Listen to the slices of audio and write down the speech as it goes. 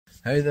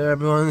Hey there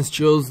everyone, it's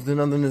Jules with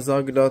another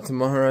Nisargadatta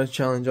Maharaj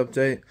challenge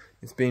update.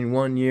 It's been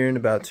 1 year and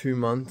about 2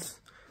 months.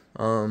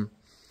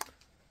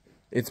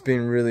 It's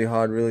been really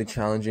hard, really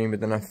challenging, but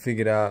then I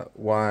figured out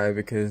why,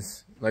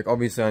 because like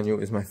obviously I knew it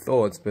was my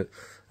thoughts, but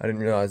I didn't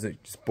realize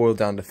it just boiled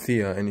down to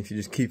fear. And if you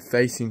just keep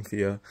facing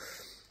fear,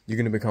 you're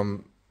going to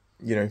become,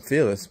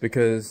 fearless,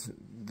 because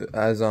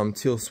as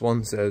Teal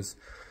Swan says,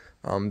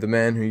 the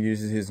man who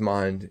uses his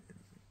mind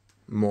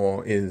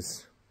more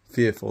is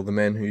fearful, the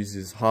man who uses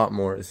his heart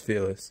more is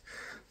fearless.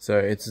 So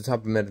it's a type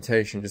of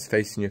meditation, just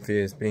facing your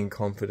fears, being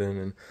confident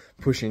and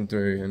pushing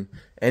through, and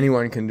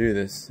anyone can do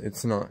this.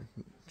 It's not.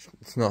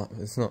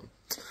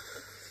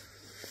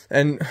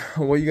 And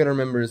what you gotta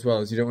remember as well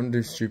is you don't want to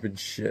do stupid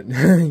shit.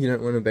 You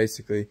don't want to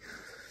basically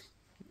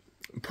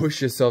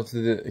push yourself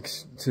to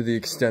the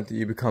extent that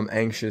you become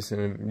anxious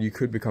and you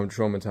could become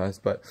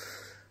traumatized. But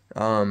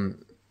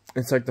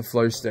it's like the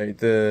flow state.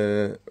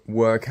 The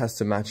work has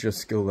to match your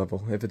skill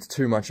level. If it's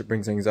too much, it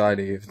brings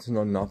anxiety. If it's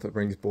not enough, it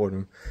brings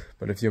boredom.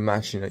 But if you're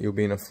matching it, you'll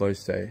be in a flow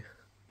state.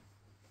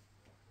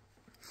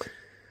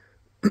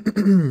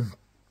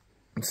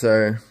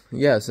 So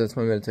that's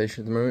my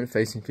meditation at the moment,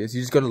 facing fears.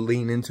 You just got to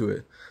lean into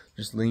it.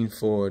 Just lean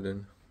forward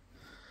and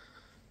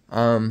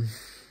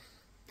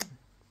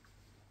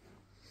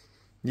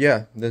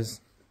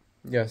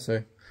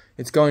so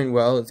it's going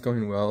well,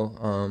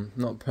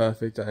 not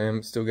perfect. I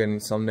am still getting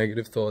some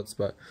negative thoughts,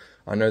 but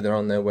I know they're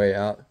on their way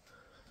out.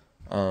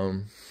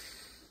 But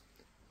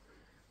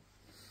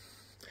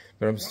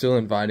I'm still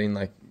inviting,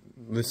 like,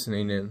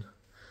 listening in,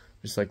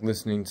 just like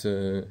listening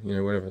to,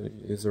 whatever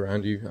is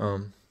around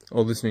you,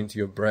 or listening to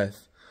your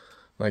breath,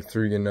 like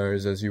through your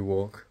nose as you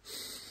walk,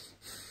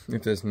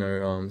 if there's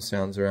no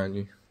sounds around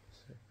you.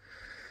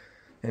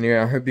 Anyway,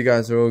 I hope you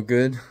guys are all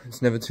good. It's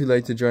never too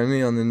late to join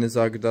me on the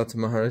Nisargadatta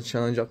Maharaj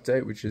challenge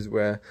update, which is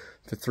where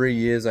for 3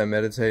 years I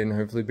meditate and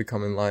hopefully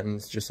become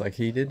enlightened just like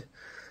he did.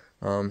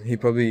 It was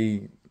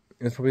probably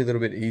a little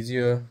bit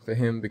easier for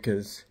him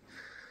because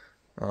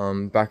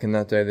back in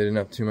that day they didn't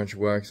have too much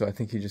work, so I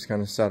think he just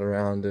kind of sat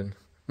around, and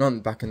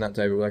not back in that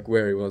day, but like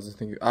where he was,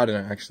 I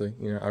don't know actually,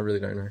 I really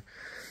don't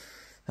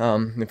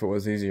know if it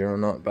was easier or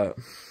not, but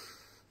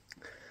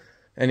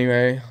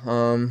anyway,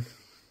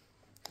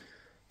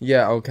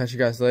 yeah, I'll catch you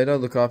guys later.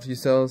 Look after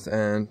yourselves,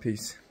 and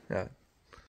peace out.